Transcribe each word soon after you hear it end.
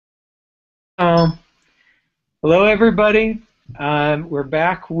Um, Hello, everybody. We're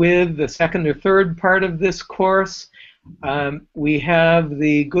back with the second or third part of this course. We have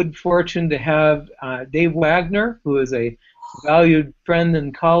the good fortune to have Dave Wagner, who is a valued friend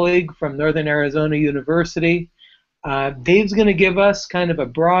and colleague from Northern Arizona University. Dave's going to give us kind of a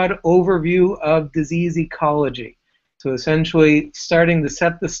broad overview of disease ecology. So essentially starting to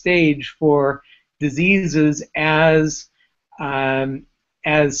set the stage for diseases as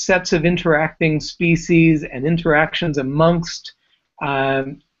sets of interacting species and interactions amongst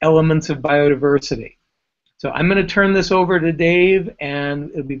elements of biodiversity. So I'm going to turn this over to Dave, and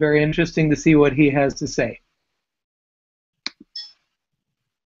it'll be very interesting to see what he has to say.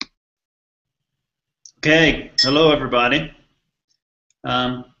 Okay, hello everybody.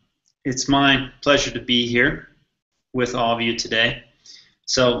 It's my pleasure to be here with all of you today.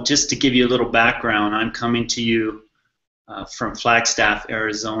 So just to give you a little background, I'm coming to you from Flagstaff,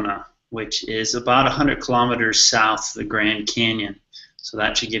 Arizona, which is about 100 kilometers south of the Grand Canyon. So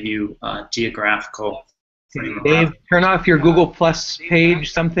that should give you a geographical frame. Dave, turn off your Google Plus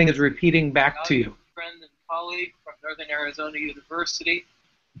page. Something is repeating back to you. Friend and colleague from Northern Arizona University.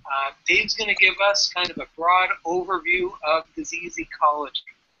 Dave's going to give us kind of a broad overview of disease ecology.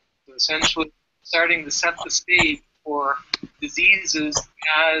 So essentially starting to set the stage for diseases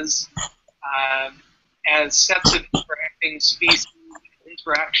as sets of interacting species,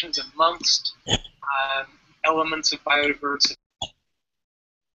 interactions amongst elements of biodiversity.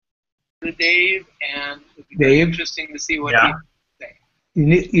 Dave, and it'll be very interesting to see what he has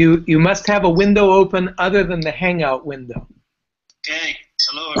to say. You must have a window open other than the Hangout window. Okay,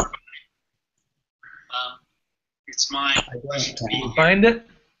 hello everybody. It's my pleasure to be here Find it?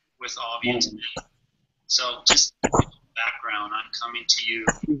 with all of you today. So just a background, I'm coming to you.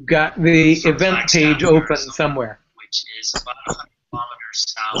 You've got the event page open somewhere. Which is about 100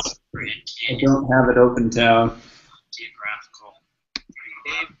 kilometers south of the Grand Canyon. I don't have it open down. Geographical.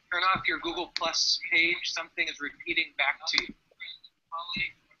 Dave, turn off your Google Plus page. Something is repeating back to you.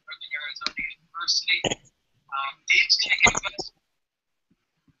 Colleague from Northern Arizona University. Dave's going to give us.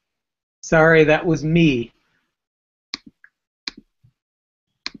 Sorry, that was me.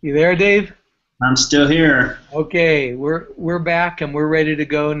 You there, Dave? I'm still here. Okay, we're back and we're ready to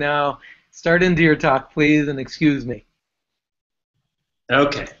go now. Start into your talk, please, and excuse me.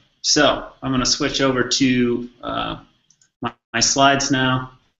 Okay, so I'm going to switch over to my slides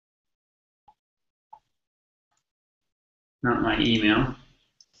now. Not my email.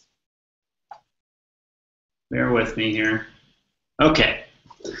 Bear with me here. Okay,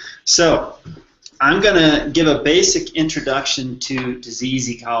 so I'm going to give a basic introduction to disease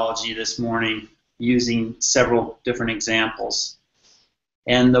ecology this morning using several different examples.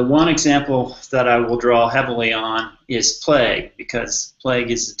 And the one example that I will draw heavily on is plague, because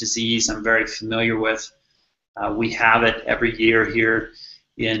plague is a disease I'm very familiar with. We have it every year here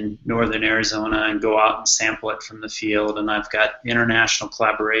in northern Arizona and go out and sample it from the field, and I've got international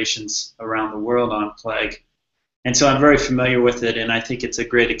collaborations around the world on plague. And so I'm very familiar with it, and I think it's a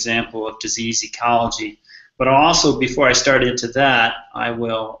great example of disease ecology. But also, before I start into that, I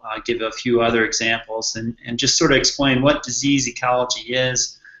will give a few other examples and just sort of explain what disease ecology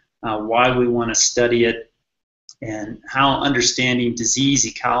is, why we want to study it, and how understanding disease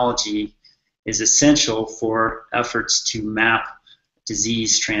ecology is essential for efforts to map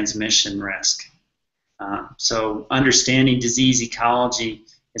disease transmission risk. So understanding disease ecology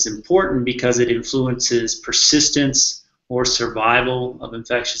is important because it influences persistence or survival of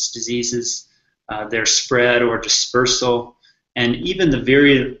infectious diseases, their spread or dispersal, and even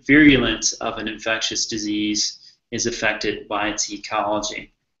the virulence of an infectious disease is affected by its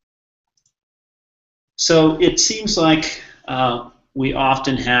ecology. So it seems like we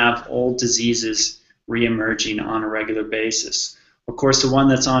often have old diseases reemerging on a regular basis. Of course, the one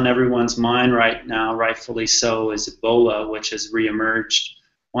that's on everyone's mind right now, rightfully so, is Ebola, which has reemerged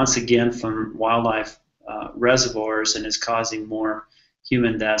once again from wildlife reservoirs and is causing more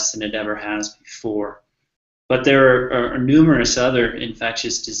human deaths than it ever has before. But there are numerous other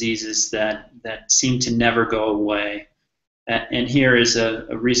infectious diseases that seem to never go away. And here is a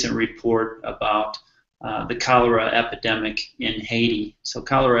recent report about the cholera epidemic in Haiti. So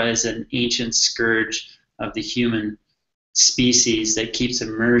cholera is an ancient scourge of the human species that keeps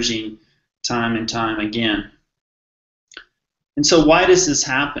emerging time and time again. And so why does this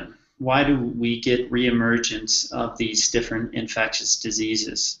happen? Why do we get reemergence of these different infectious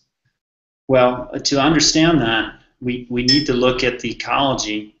diseases? Well, to understand that, we need to look at the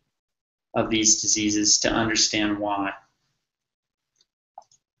ecology of these diseases to understand why.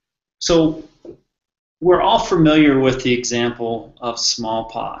 So we're all familiar with the example of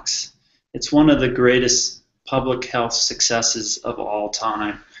smallpox. It's one of the greatest public health successes of all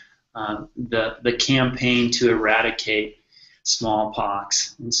time. The campaign to eradicate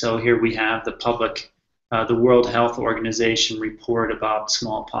smallpox. And so here we have the World Health Organization report about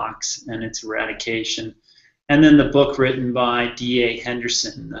smallpox and its eradication. And then the book written by D.A.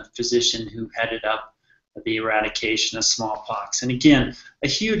 Henderson, the physician who headed up the eradication of smallpox. And again, a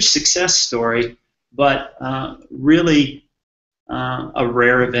huge success story, but really a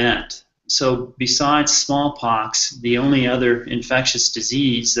rare event. So besides smallpox, the only other infectious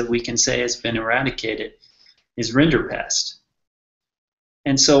disease that we can say has been eradicated is rinderpest.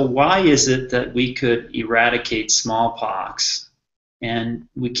 And so why is it that we could eradicate smallpox and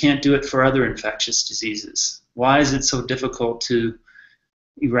we can't do it for other infectious diseases? Why is it so difficult to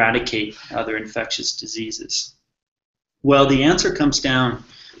eradicate other infectious diseases? Well, the answer comes down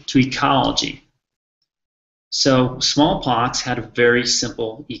to ecology. So smallpox had a very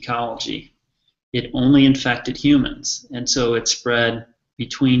simple ecology. It only infected humans, and so it spread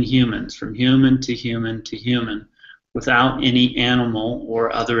between humans, from human to human to human, without any animal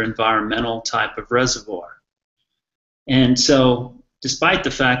or other environmental type of reservoir. And so, despite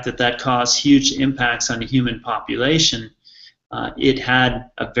the fact that that caused huge impacts on the human population, it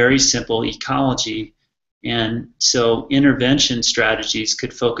had a very simple ecology. And so intervention strategies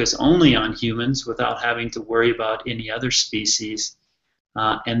could focus only on humans without having to worry about any other species.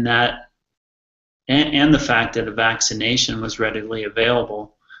 And the fact that a vaccination was readily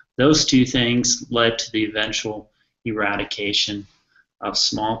available, those two things led to the eventual eradication of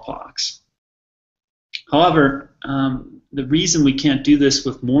smallpox. However, the reason we can't do this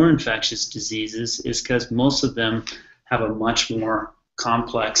with more infectious diseases is because most of them have a much more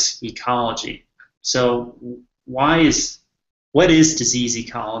complex ecology. So what is disease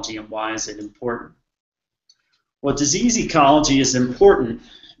ecology and why is it important? Well, disease ecology is important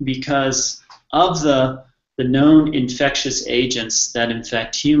because of the known infectious agents that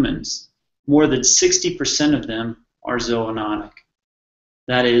infect humans, more than 60% of them are zoonotic.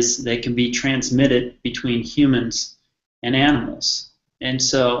 That is, they can be transmitted between humans and animals. And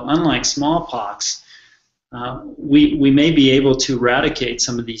so, unlike smallpox, we may be able to eradicate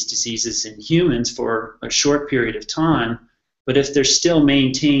some of these diseases in humans for a short period of time, but if they're still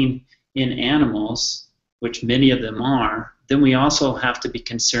maintained in animals, which many of them are, then we also have to be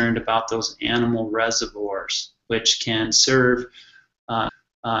concerned about those animal reservoirs, which can serve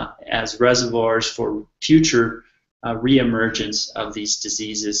as reservoirs for future reemergence of these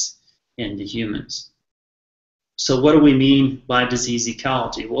diseases into humans. So what do we mean by disease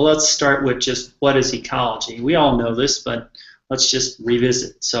ecology? Well, let's start with just what is ecology. We all know this, but let's just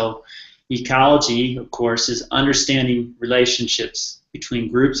revisit. So ecology, of course, is understanding relationships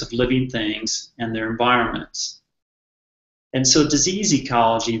between groups of living things and their environments. And so disease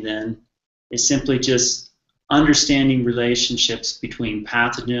ecology, then, is simply just understanding relationships between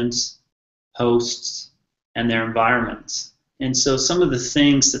pathogens, hosts, and their environments. And so some of the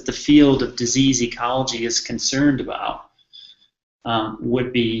things that the field of disease ecology is concerned about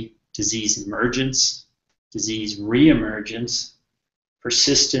would be disease emergence, disease reemergence,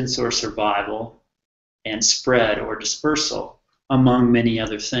 persistence or survival, and spread or dispersal, among many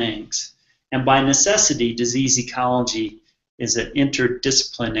other things. And by necessity, disease ecology is an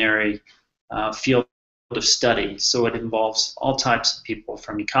interdisciplinary field of study. So it involves all types of people,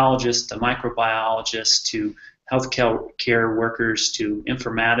 from ecologists to microbiologists to healthcare workers to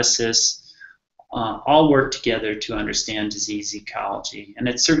informaticists, all work together to understand disease ecology. And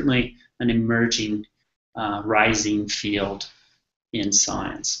it's certainly an emerging, rising field in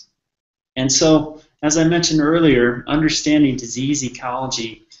science. And so, as I mentioned earlier, understanding disease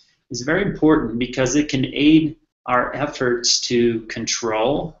ecology is very important because it can aid our efforts to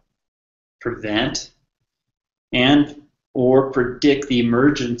control, prevent, and or predict the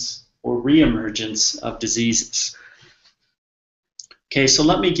emergence or reemergence of diseases. Okay, so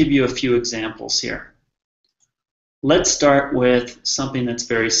let me give you a few examples here. Let's start with something that's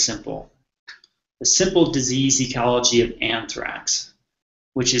very simple. The simple disease ecology of anthrax,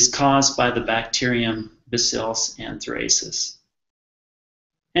 which is caused by the bacterium Bacillus anthracis.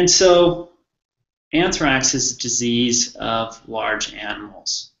 And so anthrax is a disease of large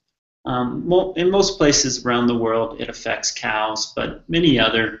animals. In most places around the world it affects cows, but many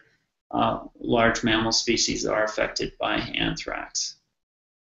other large mammal species are affected by anthrax.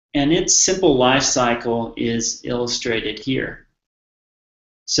 And its simple life cycle is illustrated here.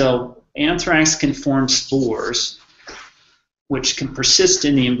 So anthrax can form spores which can persist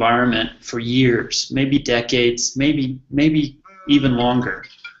in the environment for years, maybe decades, maybe even longer.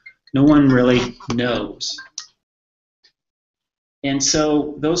 No one really knows. And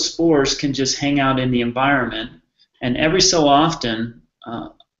so those spores can just hang out in the environment, and every so often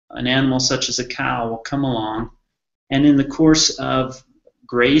an animal such as a cow will come along, and in the course of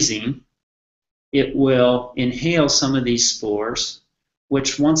grazing, it will inhale some of these spores,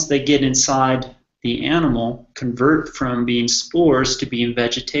 which once they get inside the animal, convert from being spores to being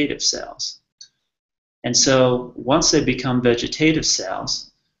vegetative cells. And so once they become vegetative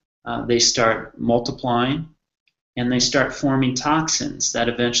cells, they start multiplying, and they start forming toxins that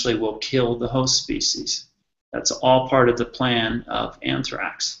eventually will kill the host species. That's all part of the plan of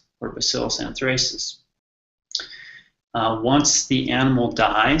anthrax, or Bacillus anthracis. Once the animal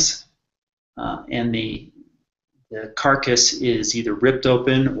dies and the carcass is either ripped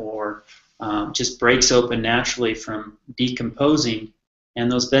open or just breaks open naturally from decomposing,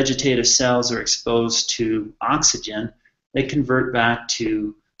 and those vegetative cells are exposed to oxygen, they convert back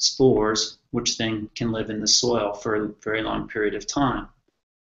to spores, which then can live in the soil for a very long period of time.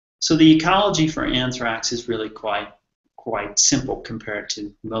 So the ecology for anthrax is really quite simple compared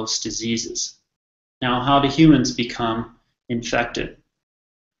to most diseases. Now, how do humans become infected?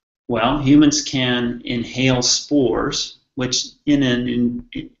 Well, humans can inhale spores, which in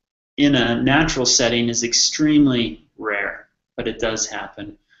a natural setting is extremely rare, but it does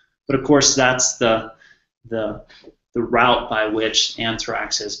happen. But of course, that's the route by which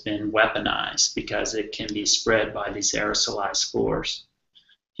anthrax has been weaponized, because it can be spread by these aerosolized spores.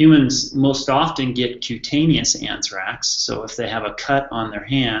 Humans most often get cutaneous anthrax, so if they have a cut on their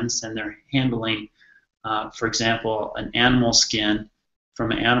hands and they're handling, for example, an animal skin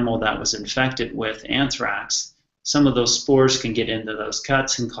from an animal that was infected with anthrax, some of those spores can get into those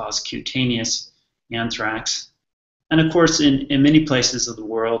cuts and cause cutaneous anthrax. And of course, in many places of the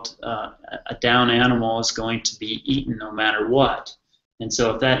world, a down animal is going to be eaten no matter what. And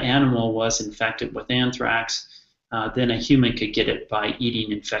so if that animal was infected with anthrax, then a human could get it by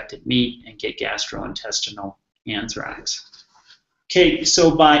eating infected meat and get gastrointestinal anthrax. Okay,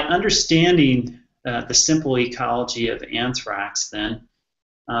 so by understanding the simple ecology of anthrax, then,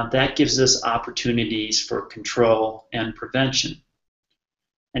 that gives us opportunities for control and prevention.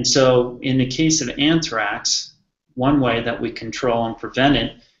 And so in the case of anthrax, one way that we control and prevent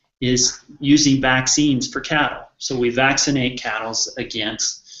it is using vaccines for cattle. So we vaccinate cattle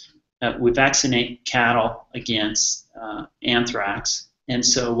against anthrax. And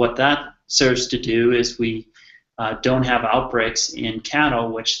so what that serves to do is we don't have outbreaks in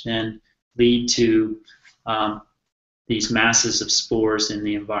cattle, which then lead to these masses of spores in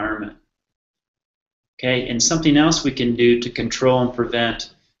the environment. Okay, and something else we can do to control and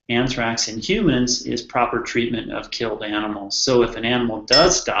prevent anthrax in humans is proper treatment of killed animals. So if an animal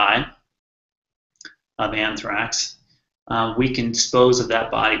does die of anthrax, we can dispose of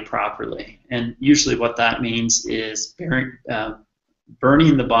that body properly. And usually what that means is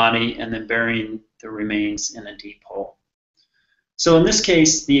burning the body and then burying the remains in a deep hole. So in this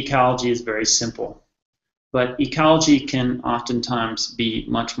case, the ecology is very simple, but ecology can oftentimes be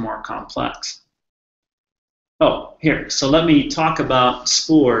much more complex. Oh, here, so let me talk about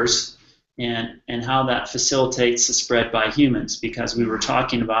spores and how that facilitates the spread by humans, because we were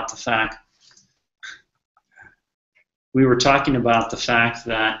talking about the fact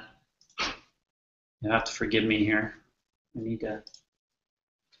that, you have to forgive me here,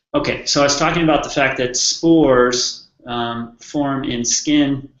 okay, so I was talking about the fact that spores form in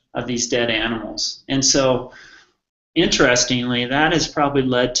skin of these dead animals. And so, interestingly, that has probably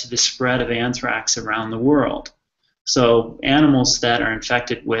led to the spread of anthrax around the world. So animals that are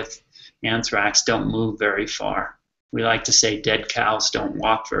infected with anthrax don't move very far. We like to say dead cows don't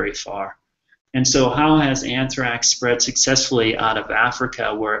walk very far. And so how has anthrax spread successfully out of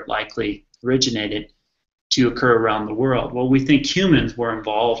Africa, where it likely originated, to occur around the world? Well, we think humans were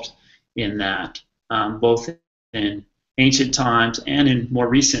involved in that, both in ancient times and in more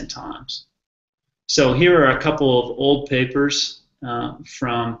recent times. So here are a couple of old papers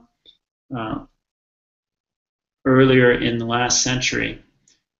from earlier in the last century,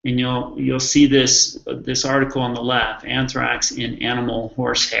 and you'll see this article on the left: anthrax in animal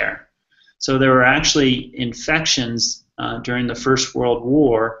horsehair. So there were actually infections during the First World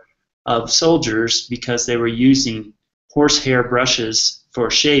War of soldiers because they were using horsehair brushes for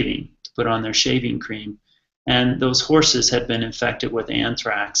shaving, to put on their shaving cream. And those horses had been infected with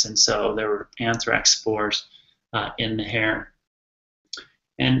anthrax, and so there were anthrax spores in the hair.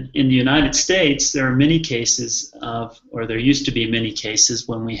 And in the United States, there are many cases or there used to be many cases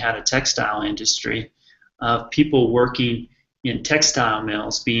when we had a textile industry, of people working in textile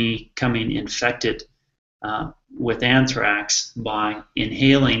mills becoming infected with anthrax by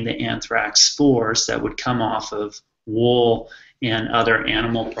inhaling the anthrax spores that would come off of wool and other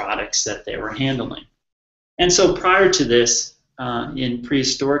animal products that they were handling. And so prior to this, in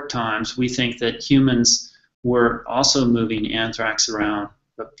prehistoric times, we think that humans were also moving anthrax around,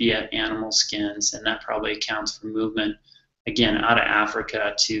 but via animal skins, and that probably accounts for movement, again, out of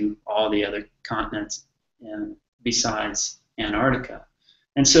Africa to all the other continents besides Antarctica.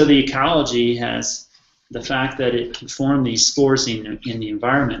 And so the ecology has the fact that it can form these spores in the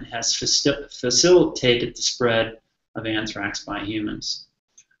environment has facilitated the spread of anthrax by humans.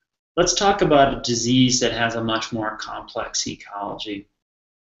 Let's talk about a disease that has a much more complex ecology.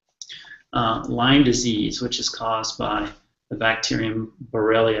 Lyme disease, which is caused by the bacterium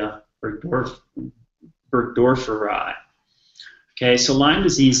Borrelia burgdorferi. Okay, so Lyme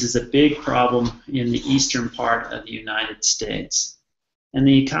disease is a big problem in the eastern part of the United States. And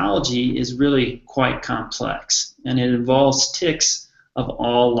the ecology is really quite complex, and it involves ticks of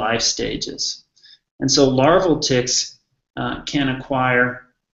all life stages. And so larval ticks can acquire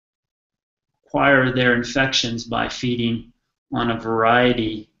their infections by feeding on a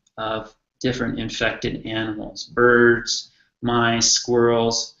variety of different infected animals, birds, mice,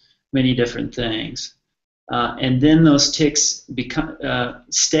 squirrels, many different things. And then those ticks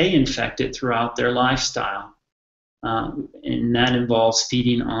stay infected throughout their lifestyle. And that involves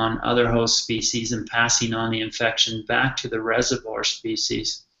feeding on other host species and passing on the infection back to the reservoir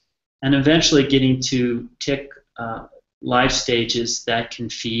species, and eventually getting to tick life stages that can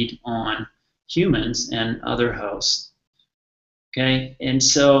feed on humans and other hosts. Okay, and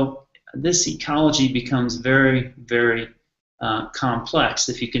so this ecology becomes very, very complex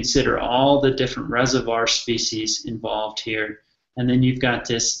if you consider all the different reservoir species involved here, and then you've got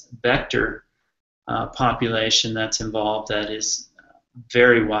this vector population that's involved that is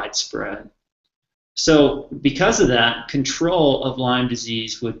very widespread. So because of that, control of Lyme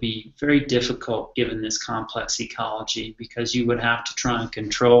disease would be very difficult given this complex ecology, because you would have to try and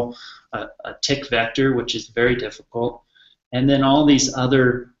control a tick vector, which is very difficult, and then all these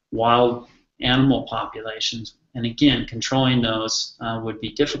other wild animal populations. And again, controlling those would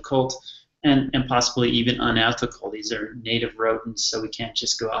be difficult and possibly even unethical. These are native rodents, so we can't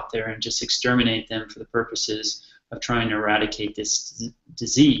just go out there and just exterminate them for the purposes of trying to eradicate this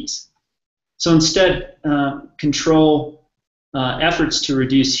disease. So instead, efforts to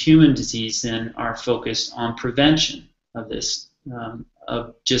reduce human disease then are focused on prevention of this,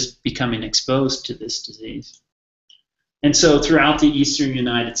 of just becoming exposed to this disease. And so throughout the eastern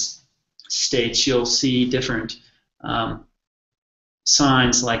United States, you'll see different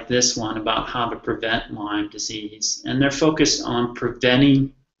signs like this one about how to prevent Lyme disease. And they're focused on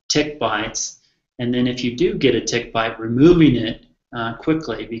preventing tick bites. And then if you do get a tick bite, removing it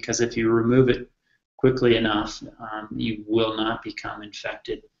quickly, because if you remove it quickly enough, you will not become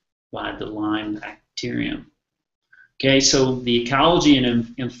infected by the Lyme bacterium. Okay, so the ecology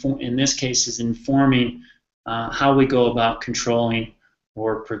in this case is informing how we go about controlling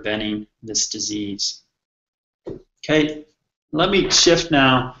or preventing this disease. Okay, let me shift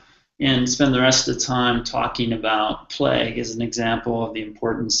now and spend the rest of the time talking about plague as an example of the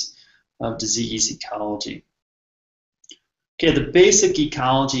importance of disease ecology. Okay, the basic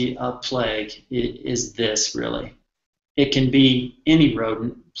ecology of plague is this, really. It can be any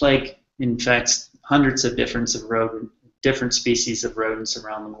rodent. Plague infects hundreds of different species of rodents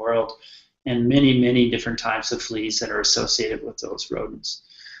around the world, and many, many different types of fleas that are associated with those rodents.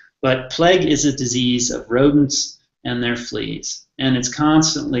 But plague is a disease of rodents and their fleas, and it's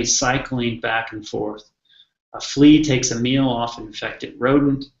constantly cycling back and forth. A flea takes a meal off an infected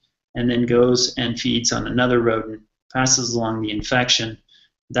rodent and then goes and feeds on another rodent, passes along the infection,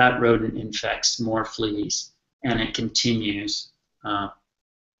 that rodent infects more fleas, and it continues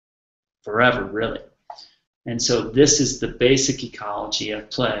forever, really. And so this is the basic ecology of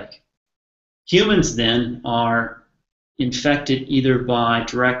plague. Humans then are infected either by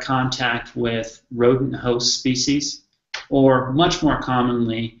direct contact with rodent host species, or much more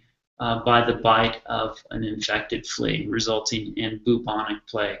commonly by the bite of an infected flea, resulting in bubonic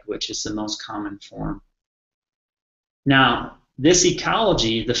plague, which is the most common form. Now, this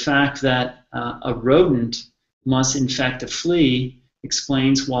ecology, the fact that a rodent must infect a flea,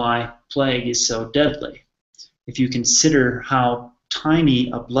 explains why plague is so deadly. If you consider how tiny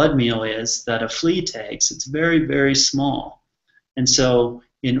a blood meal is that a flea takes, it's very, very small. And so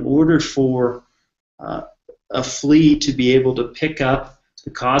in order for a flea to be able to pick up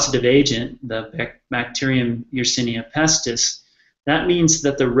the causative agent, the bacterium Yersinia pestis, that means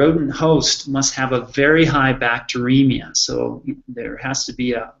that the rodent host must have a very high bacteremia. So there has to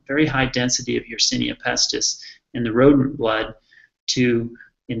be a very high density of Yersinia pestis in the rodent blood to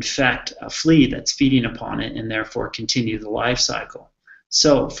infect a flea that's feeding upon it and therefore continue the life cycle.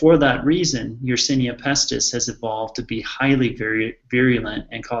 So for that reason, Yersinia pestis has evolved to be highly virulent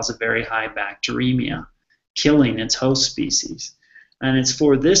and cause a very high bacteremia, killing its host species. And it's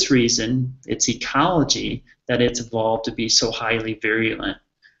for this reason, its ecology, that it's evolved to be so highly virulent.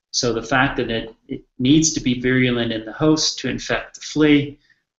 So the fact that it needs to be virulent in the host to infect the flea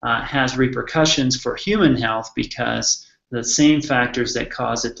has repercussions for human health, because the same factors that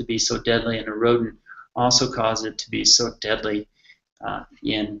cause it to be so deadly in a rodent also cause it to be so deadly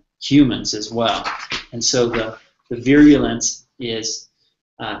in humans as well. And so the virulence is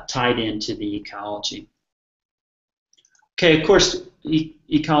tied into the ecology. Okay, of course,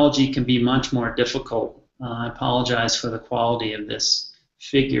 ecology can be much more difficult. I apologize for the quality of this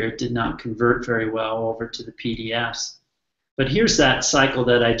figure. It did not convert very well over to the PDFs. But here's that cycle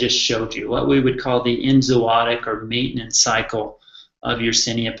that I just showed you, what we would call the enzootic or maintenance cycle of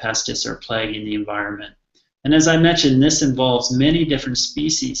Yersinia pestis, or plague in the environment. And as I mentioned, this involves many different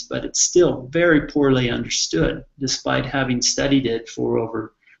species, but it's still very poorly understood, despite having studied it for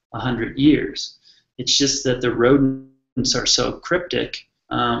over 100 years. It's just that the rodents are so cryptic,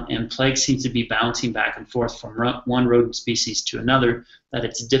 and plague seems to be bouncing back and forth from one rodent species to another, that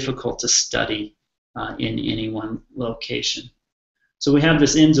it's difficult to study in any one location. So we have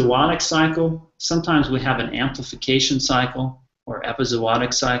this enzootic cycle. Sometimes we have an amplification cycle or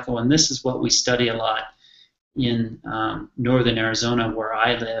epizootic cycle, and this is what we study a lot in northern Arizona, where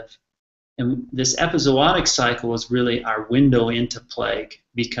I live. And this epizootic cycle is really our window into plague,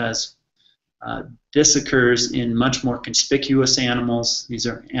 because this occurs in much more conspicuous animals. These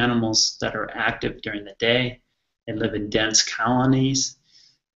are animals that are active during the day. They live in dense colonies.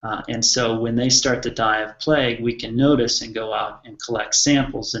 And so when they start to die of plague, we can notice and go out and collect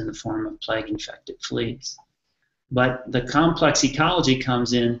samples in the form of plague-infected fleas. But the complex ecology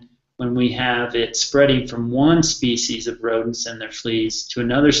comes in when we have it spreading from one species of rodents and their fleas to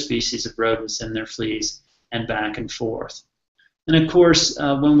another species of rodents and their fleas, and back and forth. And of course,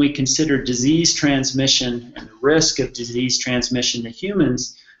 when we consider disease transmission and the risk of disease transmission to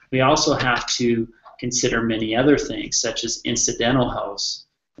humans, we also have to consider many other things, such as incidental hosts,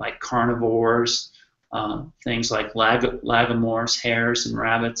 like carnivores, things like lagomorphs, hares and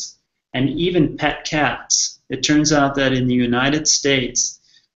rabbits, and even pet cats. It turns out that in the United States,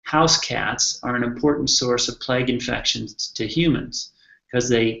 house cats are an important source of plague infections to humans, because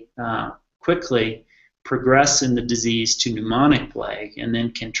they quickly progress in the disease to pneumonic plague, and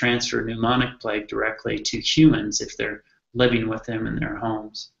then can transfer pneumonic plague directly to humans if they're living with them in their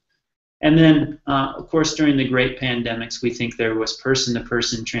homes. And then, of course, during the great pandemics, we think there was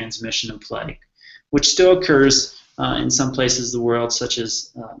person-to-person transmission of plague, which still occurs in some places of the world, such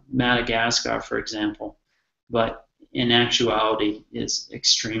as Madagascar, for example, but in actuality is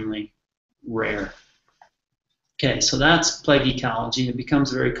extremely rare. Okay, so that's plague ecology. It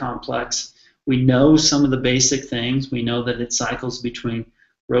becomes very complex. We know some of the basic things. We know that it cycles between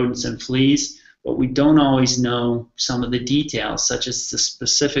rodents and fleas, but we don't always know some of the details, such as the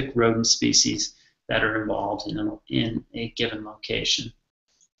specific rodent species that are involved in a given location.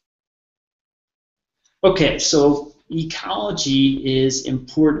 Okay, so ecology is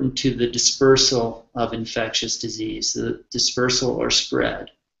important to the dispersal of infectious disease, the dispersal or spread.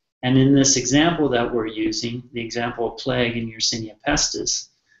 And in this example that we're using, the example of plague in Yersinia pestis,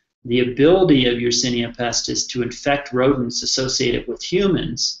 the ability of Yersinia pestis to infect rodents associated with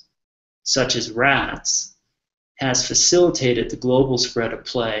humans, such as rats, has facilitated the global spread of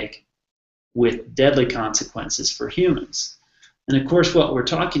plague with deadly consequences for humans. And of course, what we're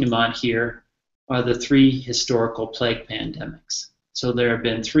talking about here are the three historical plague pandemics. So there have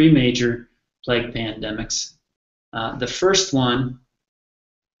been three major plague pandemics. The first one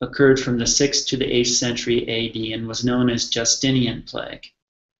occurred from the 6th to the 8th century AD and was known as Justinian plague.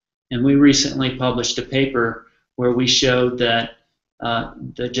 And we recently published a paper where we showed that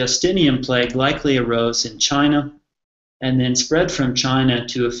the Justinian plague likely arose in China and then spread from China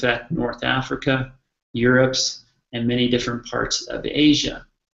to affect North Africa, Europe, and many different parts of Asia.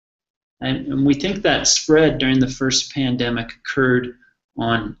 And we think that spread during the first pandemic occurred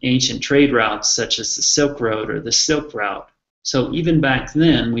on ancient trade routes such as the Silk Road or the Silk Route. So even back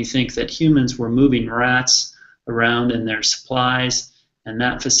then, we think that humans were moving rats around in their supplies, and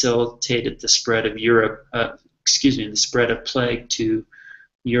that facilitated the spread of the spread of plague to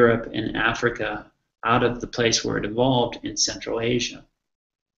Europe and Africa out of the place where it evolved in Central Asia.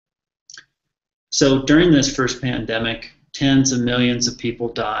 So during this first pandemic, tens of millions of people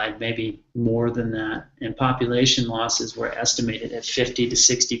died, maybe more than that, and population losses were estimated at 50 to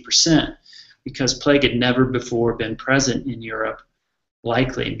 60%, because plague had never before been present in Europe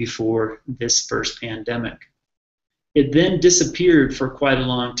likely before this first pandemic. It then disappeared for quite a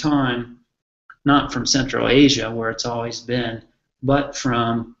long time, not from Central Asia, where it's always been, but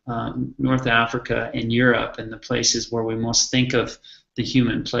from North Africa and Europe and the places where we most think of the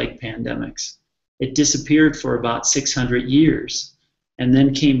human plague pandemics. It disappeared for about 600 years and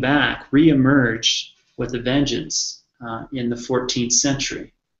then came back, re-emerged with a vengeance in the 14th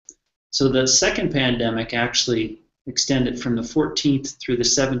century. So the second pandemic actually extended from the 14th through the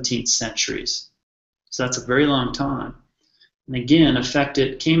 17th centuries. So that's a very long time. And again,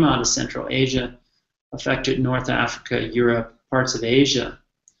 came out of Central Asia, affected North Africa, Europe, parts of Asia.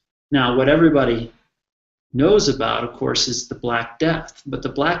 Now, what everybody knows about, of course, is the Black Death. But the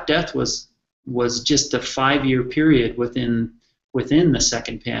Black Death was just a 5-year period within the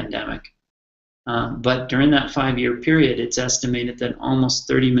second pandemic. But during that 5-year period, it's estimated that almost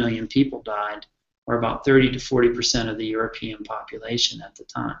 30 million people died, or about 30 to 40% of the European population at the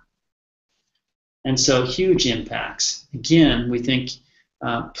time. And so huge impacts. Again, we think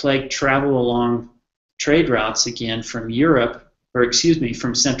plague travel along trade routes again from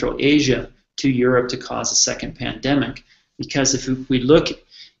from Central Asia to Europe to cause a second pandemic. Because if we look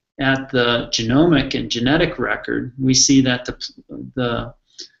at the genomic and genetic record, we see that the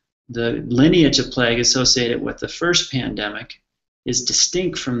lineage of plague associated with the first pandemic is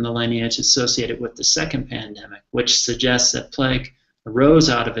distinct from the lineage associated with the second pandemic, which suggests that plague arose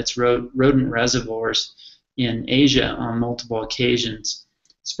out of its rodent reservoirs in Asia on multiple occasions,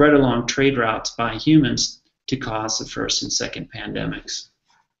 spread along trade routes by humans to cause the first and second pandemics.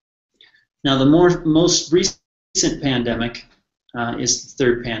 Now, the most recent pandemic is the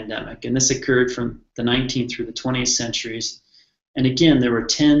third pandemic, and this occurred from the 19th through the 20th centuries. And again, there were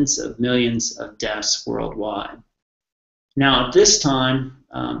tens of millions of deaths worldwide. Now, at this time,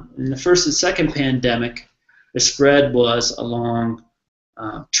 in the first and second pandemic, the spread was along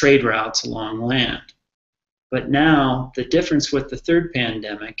trade routes along land. But now, the difference with the third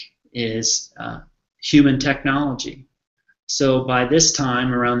pandemic is human technology. So by this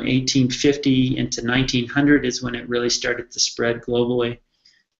time, around 1850 into 1900 is when it really started to spread globally.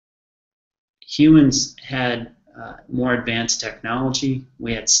 Humans had more advanced technology.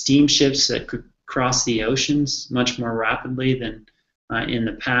 We had steamships that could cross the oceans much more rapidly than in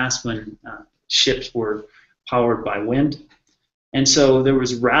the past when ships were powered by wind. And so there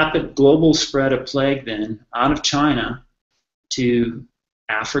was rapid global spread of plague then out of China to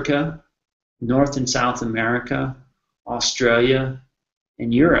Africa, North and South America, Australia,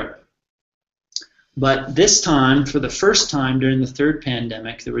 and Europe. But this time, for the first time during the third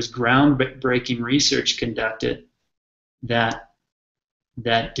pandemic, there was groundbreaking research conducted that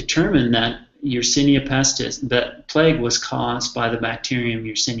determined that Yersinia pestis, that plague was caused by the bacterium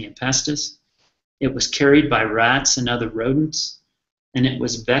Yersinia pestis. It was carried by rats and other rodents, and it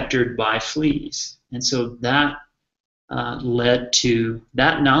was vectored by fleas. And so that led to,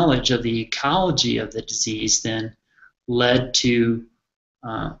 that knowledge of the ecology of the disease then led to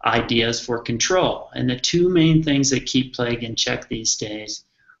ideas for control. And the two main things that keep plague in check these days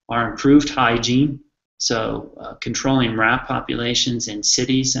are improved hygiene, so controlling rat populations in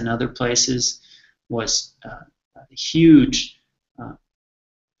cities and other places was a huge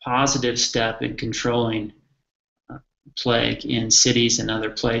positive step in controlling plague in cities and other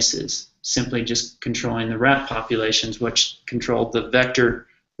places, simply just controlling the rat populations, which controlled the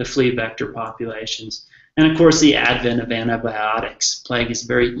flea vector populations. And of course, the advent of antibiotics. Plague is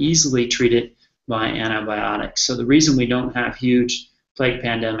very easily treated by antibiotics. So the reason we don't have huge plague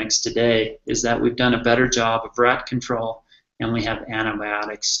pandemics today is that we've done a better job of rat control and we have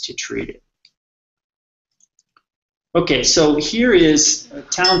antibiotics to treat it. Okay, so here is,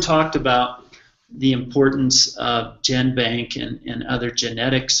 Town talked about the importance of GenBank and other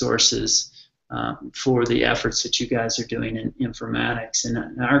genetic sources for the efforts that you guys are doing in informatics.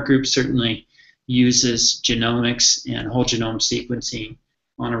 And our group certainly uses genomics and whole genome sequencing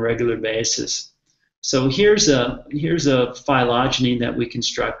on a regular basis. So here's a phylogeny that we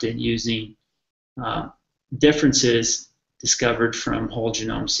constructed using differences discovered from whole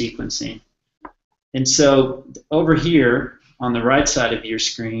genome sequencing. And so over here on the right side of your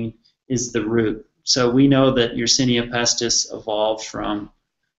screen is the root. So we know that Yersinia pestis evolved from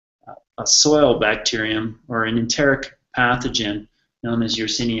a soil bacterium or an enteric pathogen known as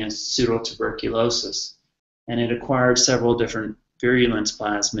Yersinia pseudotuberculosis. And it acquired several different virulence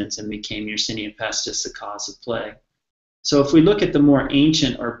plasmids and became Yersinia pestis, the cause of plague. So if we look at the more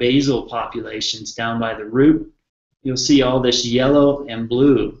ancient or basal populations down by the root, you'll see all this yellow and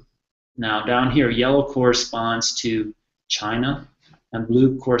blue. Now down here, yellow corresponds to China and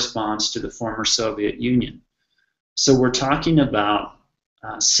blue corresponds to the former Soviet Union. So we're talking about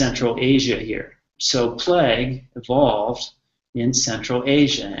Central Asia here. So plague evolved in Central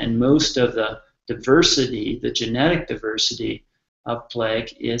Asia, and most of the diversity, the genetic diversity of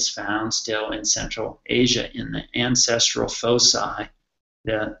plague is found still in Central Asia in the ancestral foci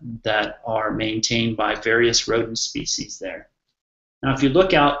that are maintained by various rodent species there. Now, if you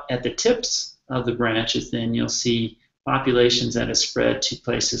look out at the tips of the branches, then you'll see populations that have spread to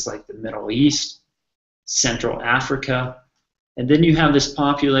places like the Middle East, Central Africa, and then you have this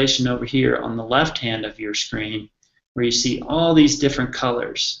population over here on the left hand of your screen where you see all these different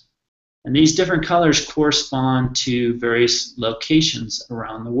colors. And these different colors correspond to various locations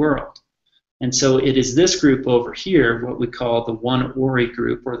around the world. And so it is this group over here, what we call the One Ori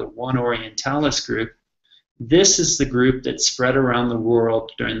group or the One Orientalis group. This is the group that spread around the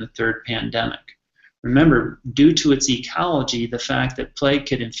world during the third pandemic. Remember, due to its ecology, the fact that plague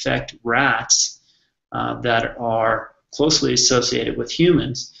could infect rats that are closely associated with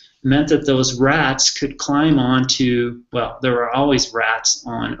humans meant that those rats could climb onto, well, there were always rats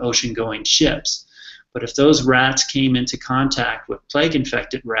on ocean-going ships, but if those rats came into contact with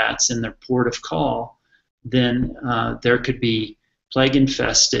plague-infected rats in their port of call, then there could be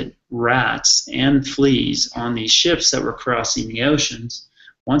plague-infested rats and fleas on these ships that were crossing the oceans.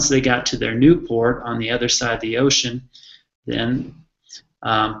 Once they got to their new port on the other side of the ocean, then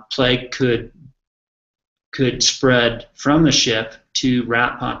plague could spread from the ship to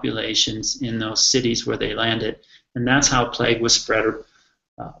rat populations in those cities where they landed. And that's how plague was spread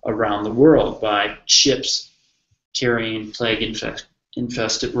around the world, by ships carrying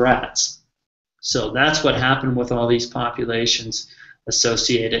plague-infested rats. So that's what happened with all these populations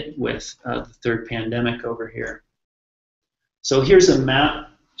associated with the third pandemic over here. So here's a map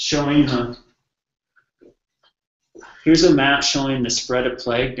showing the spread of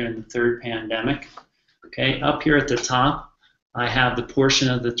plague during the third pandemic. Okay, up here at the top, I have the portion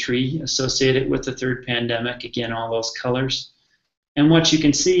of the tree associated with the third pandemic, again, all those colors. And what you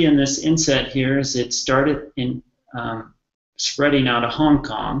can see in this inset here is it started in spreading out of Hong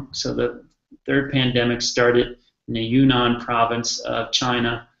Kong. So the third pandemic started in the Yunnan province of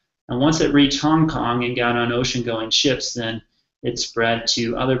China. And once it reached Hong Kong and got on ocean-going ships, then it spread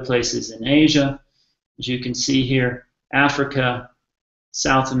to other places in Asia. As you can see here, Africa,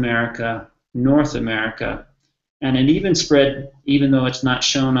 South America, North America, and it even spread, even though it's not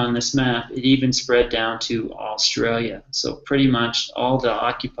shown on this map, it even spread down to Australia. So pretty much all the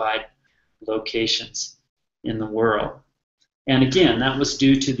occupied locations in the world. And again, that was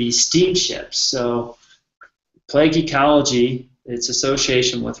due to these steamships. So plague ecology, its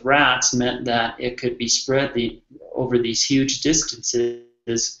association with rats, meant that it could be spread over these huge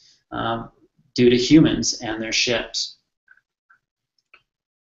distances due to humans and their ships.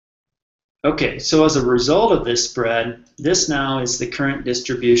 Okay, so as a result of this spread, this now is the current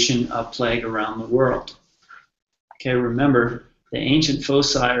distribution of plague around the world. Okay, remember, the ancient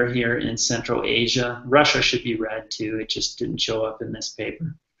foci are here in Central Asia. Russia should be red too, it just didn't show up in this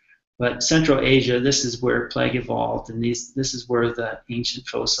paper. But Central Asia, this is where plague evolved, and this is where the ancient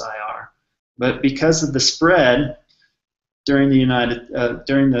foci are. But because of the spread during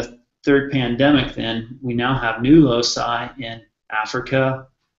the third pandemic, then we now have new loci in Africa,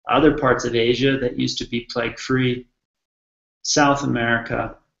 other parts of Asia that used to be plague-free, South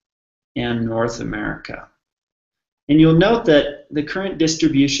America, and North America. And you'll note that the current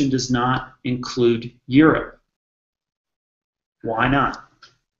distribution does not include Europe. Why not?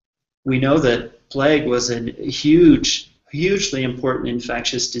 We know that plague was a hugely important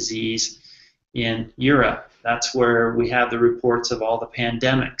infectious disease in Europe. That's where we have the reports of all the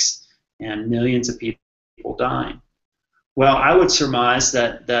pandemics and millions of people dying. Well, I would surmise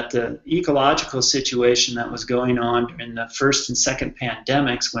that the ecological situation that was going on during the first and second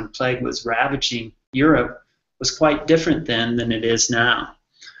pandemics when plague was ravaging Europe was quite different then than it is now.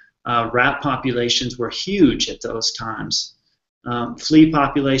 Rat populations were huge at those times. Flea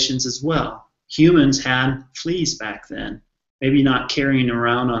populations as well. Humans had fleas back then, maybe not carrying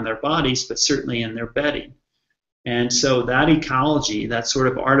around on their bodies, but certainly in their bedding. And so that ecology, that sort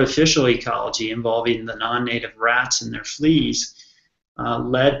of artificial ecology involving the non-native rats and their fleas,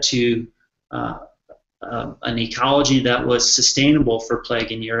 led to an ecology that was sustainable for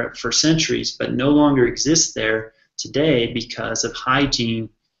plague in Europe for centuries, but no longer exists there today because of hygiene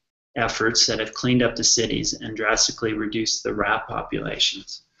efforts that have cleaned up the cities and drastically reduced the rat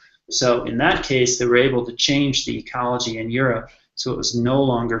populations. So in that case, they were able to change the ecology in Europe so it was no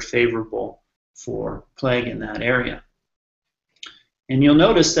longer favorable for plague in that area. And you'll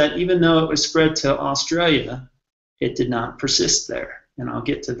notice that even though it was spread to Australia, it did not persist there. And I'll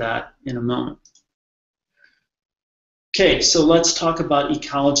get to that in a moment. Okay, so let's talk about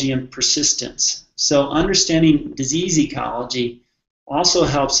ecology and persistence. So understanding disease ecology also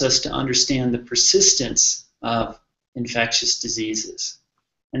helps us to understand the persistence of infectious diseases.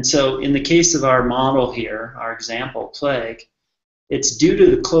 And so in the case of our model here, our example, plague, it's due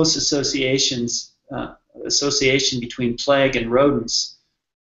to the close association between plague and rodents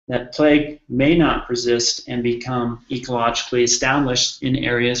that plague may not persist and become ecologically established in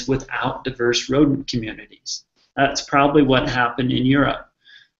areas without diverse rodent communities. That's probably what happened in Europe,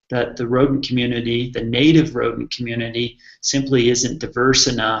 that the rodent community, the native rodent community, simply isn't diverse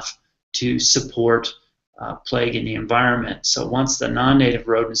enough to support plague in the environment. So once the non-native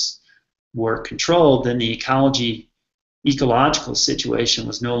rodents were controlled, then the ecological situation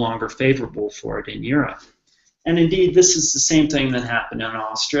was no longer favorable for it in Europe. And indeed, this is the same thing that happened in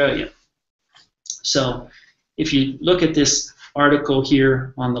Australia. So if you look at this article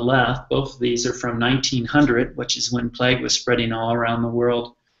here on the left, both of these are from 1900, which is when plague was spreading all around the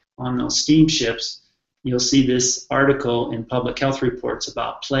world on those steamships. You'll see this article in Public Health Reports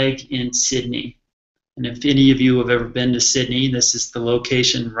about plague in Sydney. And if any of you have ever been to Sydney, this is the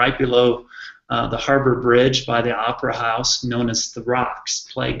location right below the Harbour Bridge by the Opera House, known as the Rocks.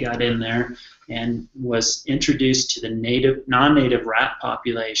 Plague got in there and was introduced to the non-native rat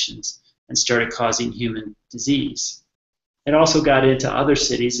populations and started causing human disease. It also got into other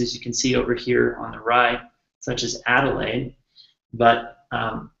cities, as you can see over here on the right, such as Adelaide. But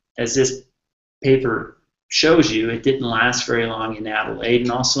as this paper shows you, it didn't last very long in Adelaide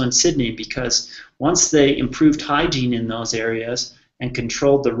and also in Sydney, because once they improved hygiene in those areas and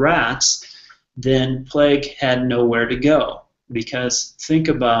controlled the rats, then plague had nowhere to go. Because think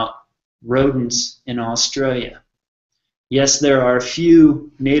about rodents in Australia. Yes, there are a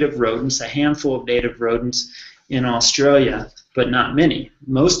few native rodents, a handful of native rodents in Australia, but not many.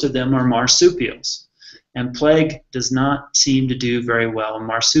 Most of them are marsupials. And plague does not seem to do very well in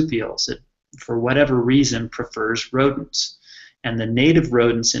marsupials. It, for whatever reason, prefers rodents. And the native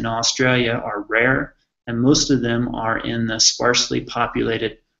rodents in Australia are rare, and most of them are in the sparsely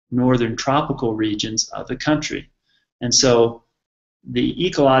populated northern tropical regions of the country. And so the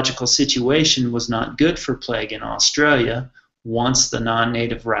ecological situation was not good for plague in Australia once the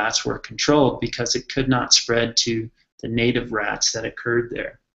non-native rats were controlled, because it could not spread to the native rats that occurred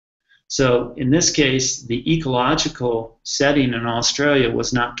there. So in this case, the ecological setting in Australia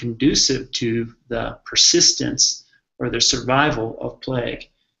was not conducive to the persistence or the survival of plague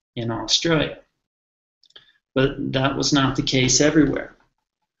in Australia. But that was not the case everywhere.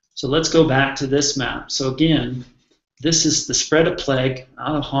 So let's go back to this map. So again, this is the spread of plague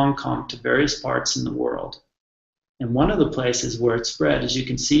out of Hong Kong to various parts in the world. And one of the places where it spread, as you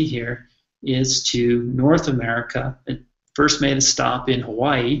can see here, is to North America. It first made a stop in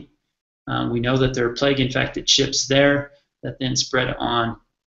Hawaii. We know that there are plague-infected ships there that then spread on,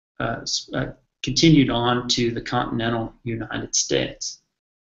 continued on to the continental United States.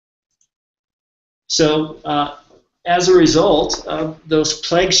 So as a result of those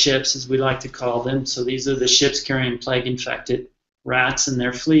plague ships, as we like to call them, so these are the ships carrying plague-infected rats and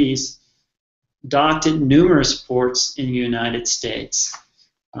their fleas, docked at numerous ports in the United States,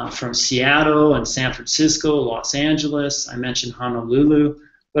 from Seattle and San Francisco, Los Angeles, I mentioned Honolulu,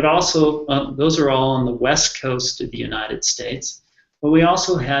 but also those are all on the west coast of the United States. But we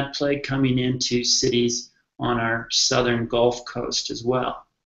also had plague coming into cities on our southern Gulf Coast as well.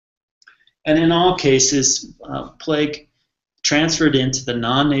 And in all cases, plague transferred into the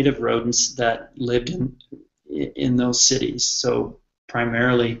non-native rodents that lived in those cities. So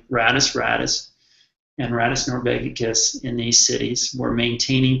primarily Rattus rattus and Rattus norvegicus in these cities were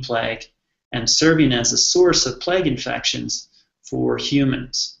maintaining plague and serving as a source of plague infections for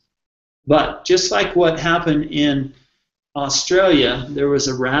humans. But just like what happened in Australia, there was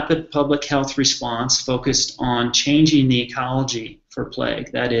a rapid public health response focused on changing the ecology for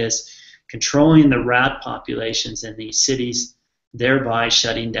plague. That is, controlling the rat populations in these cities, thereby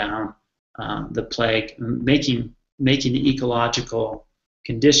shutting down the plague, making the ecological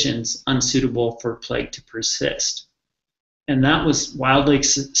conditions unsuitable for plague to persist. And that was wildly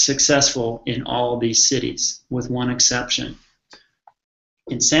successful in all these cities, with one exception.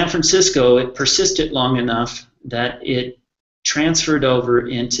 In San Francisco, it persisted long enough that it transferred over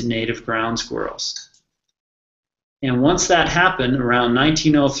into native ground squirrels. And once that happened, around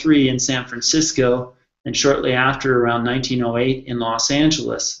 1903 in San Francisco, and shortly after, around 1908 in Los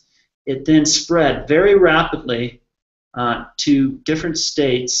Angeles, it then spread very rapidly to different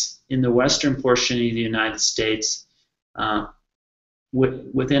states in the western portion of the United States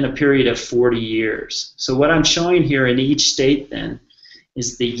within a period of 40 years. So what I'm showing here in each state then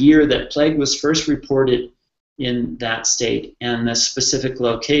is the year that plague was first reported in that state and the specific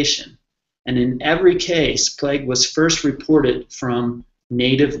location. And in every case, plague was first reported from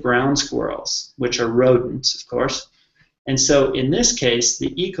native ground squirrels, which are rodents, of course. And so in this case,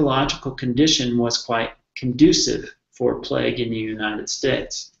 the ecological condition was quite conducive for plague in the United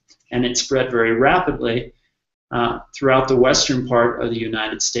States. And it spread very rapidly throughout the western part of the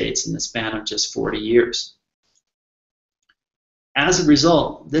United States in the span of just 40 years. As a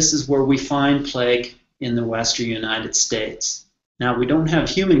result, this is where we find plague in the western United States. Now, we don't have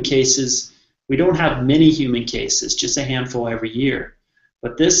human cases. We don't have many human cases, just a handful every year.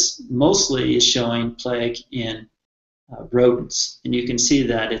 But this mostly is showing plague in rodents. And you can see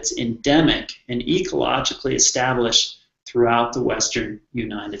that it's endemic and ecologically established throughout the western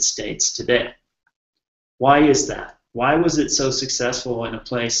United States today. Why is that? Why was it so successful in a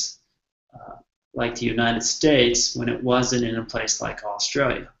place like the United States when it wasn't in a place like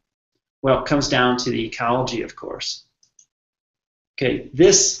Australia? Well, it comes down to the ecology, of course. Okay,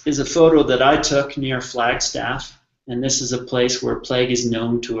 this is a photo that I took near Flagstaff, and this is a place where plague is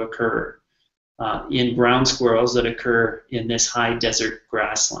known to occur in ground squirrels that occur in this high desert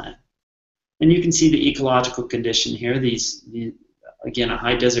grassland. And you can see the ecological condition here. Again, a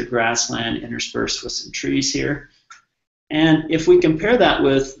high desert grassland interspersed with some trees here. And if we compare that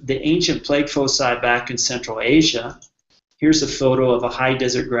with the ancient plague foci back in Central Asia, here's a photo of a high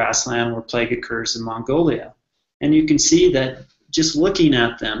desert grassland where plague occurs in Mongolia. And you can see that just looking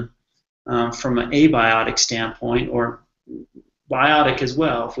at them from an abiotic standpoint, or biotic as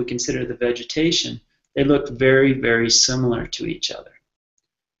well, if we consider the vegetation, they look very, very similar to each other.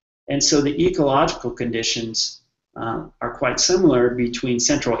 And so the ecological conditions are quite similar between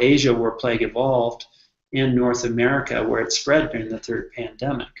Central Asia, where plague evolved, and North America, where it spread during the third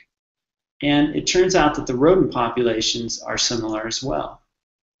pandemic. And it turns out that the rodent populations are similar as well.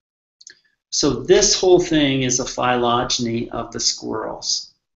 So this whole thing is a phylogeny of the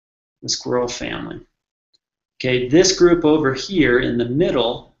squirrels, the squirrel family. Okay, this group over here in the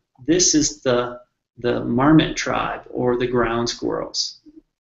middle, this is the marmot tribe, or the ground squirrels.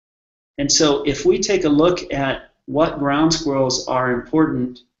 And so if we take a look at what ground squirrels are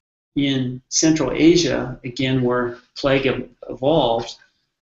important in Central Asia, again where plague evolved,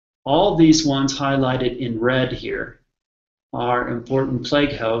 all these ones highlighted in red here are important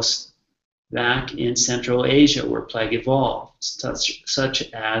plague hosts back in Central Asia where plague evolved,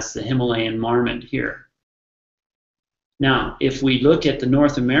 such as the Himalayan marmot here. Now, if we look at the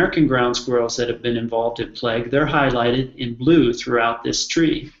North American ground squirrels that have been involved in plague, they're highlighted in blue throughout this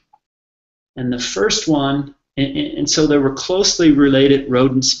tree. And the first one, and so there were closely related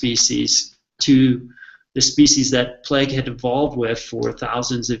rodent species to the species that plague had evolved with for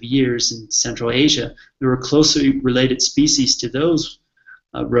thousands of years in Central Asia. There were closely related species to those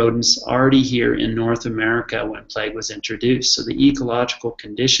rodents already here in North America when plague was introduced. So the ecological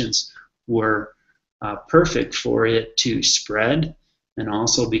conditions were perfect for it to spread and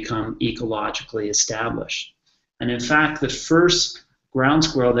also become ecologically established. And in fact, the first ground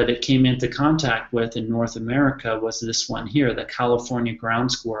squirrel that it came into contact with in North America was this one here, the California ground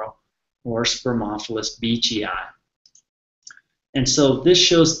squirrel, or Spermophilus beechii. And so this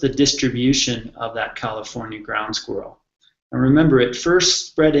shows the distribution of that California ground squirrel. And remember, it first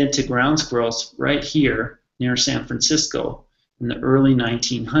spread into ground squirrels right here near San Francisco in the early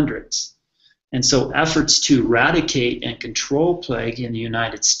 1900s. And so efforts to eradicate and control plague in the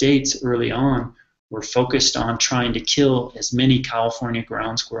United States early on were focused on trying to kill as many California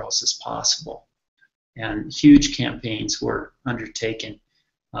ground squirrels as possible. And huge campaigns were undertaken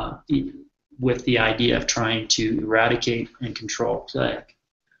with the idea of trying to eradicate and control plague.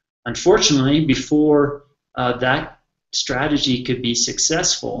 Unfortunately, before that strategy could be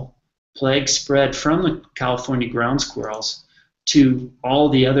successful, plague spread from the California ground squirrels to all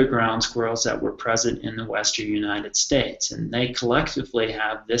the other ground squirrels that were present in the western United States. And they collectively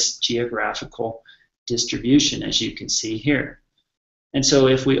have this geographical distribution, as you can see here. And so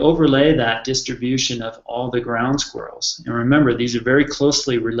if we overlay that distribution of all the ground squirrels, and remember these are very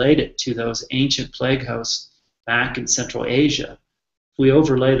closely related to those ancient plague hosts back in Central Asia, if we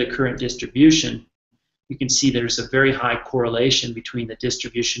overlay the current distribution, you can see there's a very high correlation between the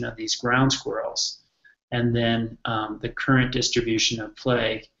distribution of these ground squirrels and then the current distribution of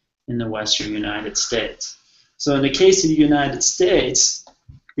plague in the western United States. So in the case of the United States,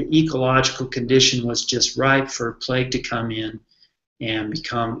 the ecological condition was just ripe for plague to come in and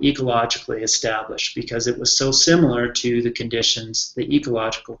become ecologically established because it was so similar to the conditions, the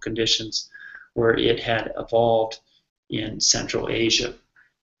ecological conditions, where it had evolved in Central Asia.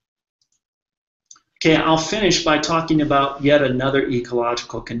 Okay, I'll finish by talking about yet another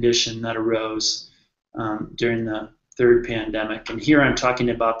ecological condition that arose during the third pandemic. And here I'm talking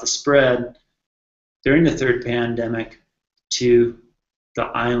about the spread during the third pandemic to the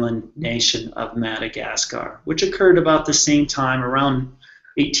island nation of Madagascar, which occurred about the same time, around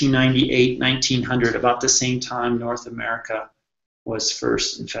 1898, 1900, about the same time North America was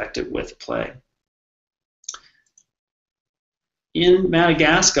first infected with plague. In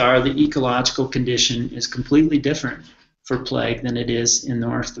Madagascar, the ecological condition is completely different for plague than it is in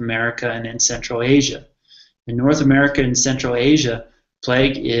North America and in Central Asia. In North America and Central Asia,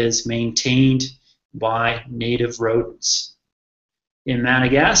 plague is maintained by native rodents. In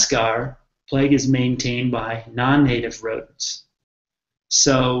Madagascar, plague is maintained by non-native rodents.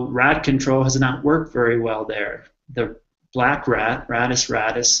 So rat control has not worked very well there. The black rat, Rattus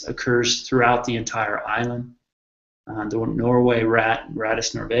rattus, occurs throughout the entire island. The Norway rat,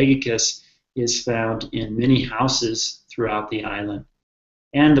 Rattus norvegicus, is found in many houses throughout the island.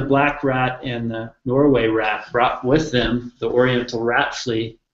 And the black rat and the Norway rat brought with them the oriental rat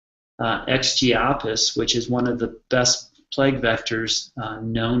flea, X. which is one of the best plague vectors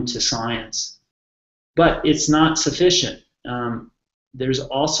known to science. But it's not sufficient. There's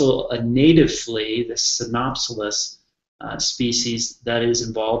also a native flea, the Synopsilus species, that is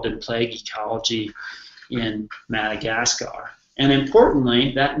involved in plague ecology in Madagascar. And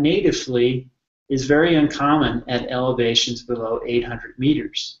importantly, that native flea is very uncommon at elevations below 800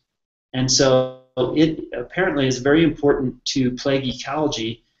 meters. And so it apparently is very important to plague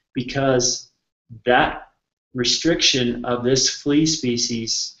ecology because that restriction of this flea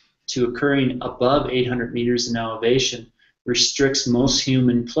species to occurring above 800 meters in elevation restricts most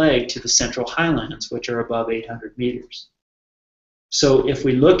human plague to the central highlands, which are above 800 meters. So if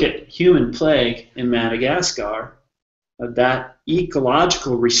we look at human plague in Madagascar, that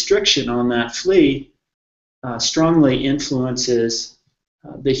ecological restriction on that flea strongly influences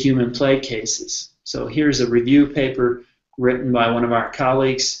the human plague cases. So here's a review paper written by one of our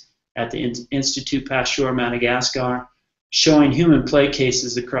colleagues at the Institut Pasteur Madagascar showing human plague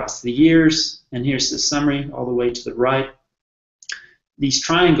cases across the years, and here's the summary all the way to the right. These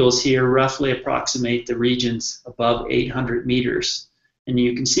triangles here roughly approximate the regions above 800 meters, and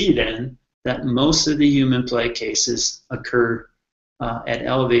you can see then that most of the human plague cases occur at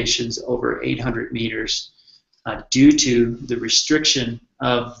elevations over 800 meters due to the restriction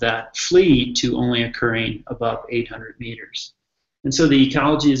of that flea to only occurring above 800 meters. And so the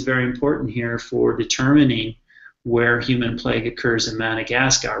ecology is very important here for determining where human plague occurs in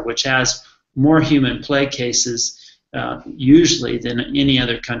Madagascar, which has more human plague cases usually than any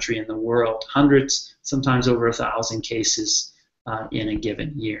other country in the world, hundreds, sometimes over 1,000 cases in a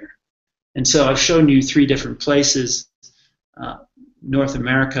given year. And so I've shown you 3 different places, North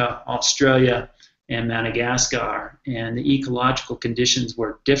America, Australia, and Madagascar, and the ecological conditions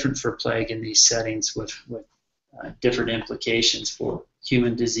were different for plague in these settings with different implications for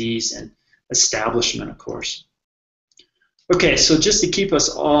human disease and establishment, of course. Okay, so just to keep us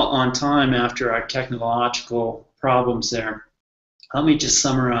all on time after our technological problems there, let me just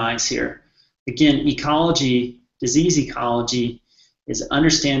summarize here. Again, ecology, disease ecology, is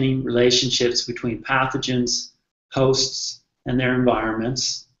understanding relationships between pathogens, hosts, and their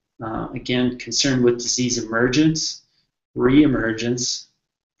environments. Again, concerned with disease emergence, reemergence,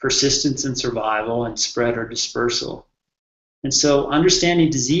 persistence and survival, and spread or dispersal. And so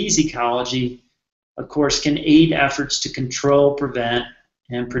understanding disease ecology, of course, can aid efforts to control, prevent,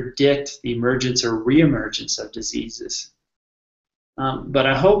 and predict the emergence or reemergence of diseases. But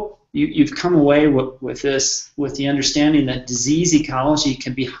I hope you've come away with this, with the understanding that disease ecology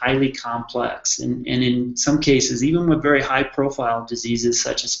can be highly complex, and in some cases, even with very high-profile diseases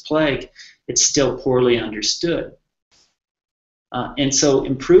such as plague, it's still poorly understood. And so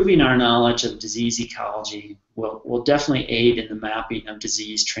improving our knowledge of disease ecology will definitely aid in the mapping of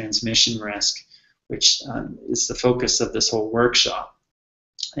disease transmission risk, which is the focus of this whole workshop.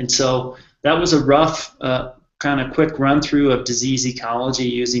 And so that was a rough kind of quick run through of disease ecology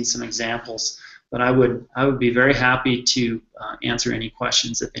using some examples, but I would be very happy to answer any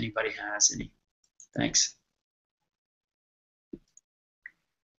questions if anybody has any. Thanks.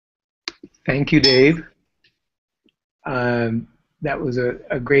 Thank you, Dave. That was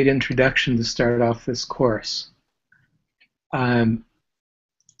a great introduction to start off this course.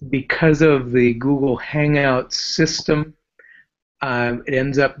 Because of the Google Hangouts system, it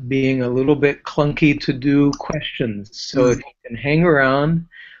ends up being a little bit clunky to do questions. So if you can hang around,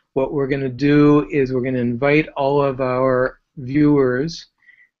 what we're going to do is we're going to invite all of our viewers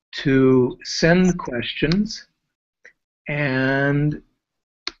to send questions, and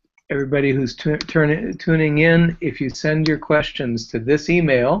everybody who's tuning in, if you send your questions to this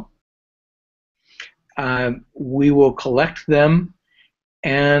email, We will collect them,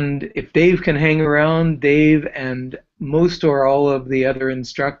 and if Dave can hang around, Dave and most or all of the other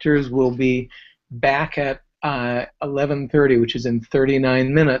instructors will be back at 11:30, which is in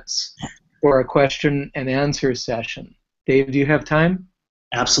 39 minutes, for a question and answer session. Dave, do you have time?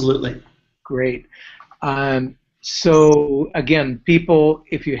 Absolutely. Great. So again, people,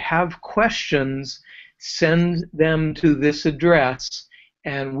 if you have questions, send them to this address,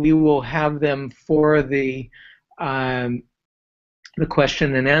 and we will have them for the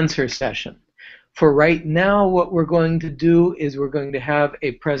question and answer session. For right now, what we're going to do is we're going to have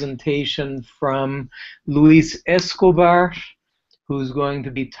a presentation from Luis Escobar, who's going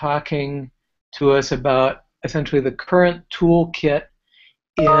to be talking to us about essentially the current toolkit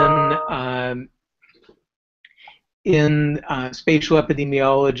in spatial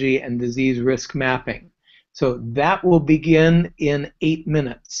epidemiology and disease risk mapping. So that will begin in 8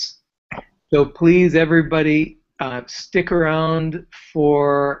 minutes. So please, everybody, stick around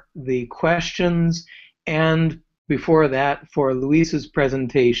for the questions and before that for Luis's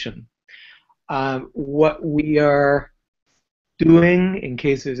presentation. What we are doing, in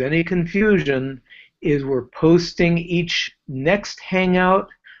case there's any confusion, is we're posting each next Hangout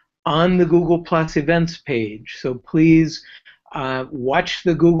on the Google Plus events page. So please watch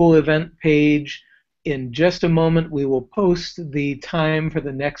the Google event page. In just a moment, we will post the time for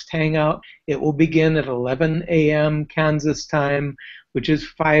the next Hangout. It will begin at 11 a.m. Kansas time, which is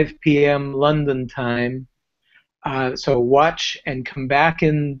 5 p.m. London time. So watch and come back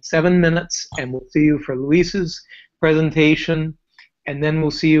in 7 minutes, and we'll see you for Luis's presentation. And then we'll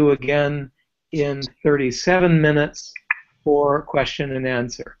see you again in 37 minutes for question and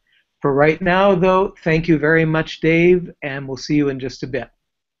answer. For right now, though, thank you very much, Dave, and we'll see you in just a bit.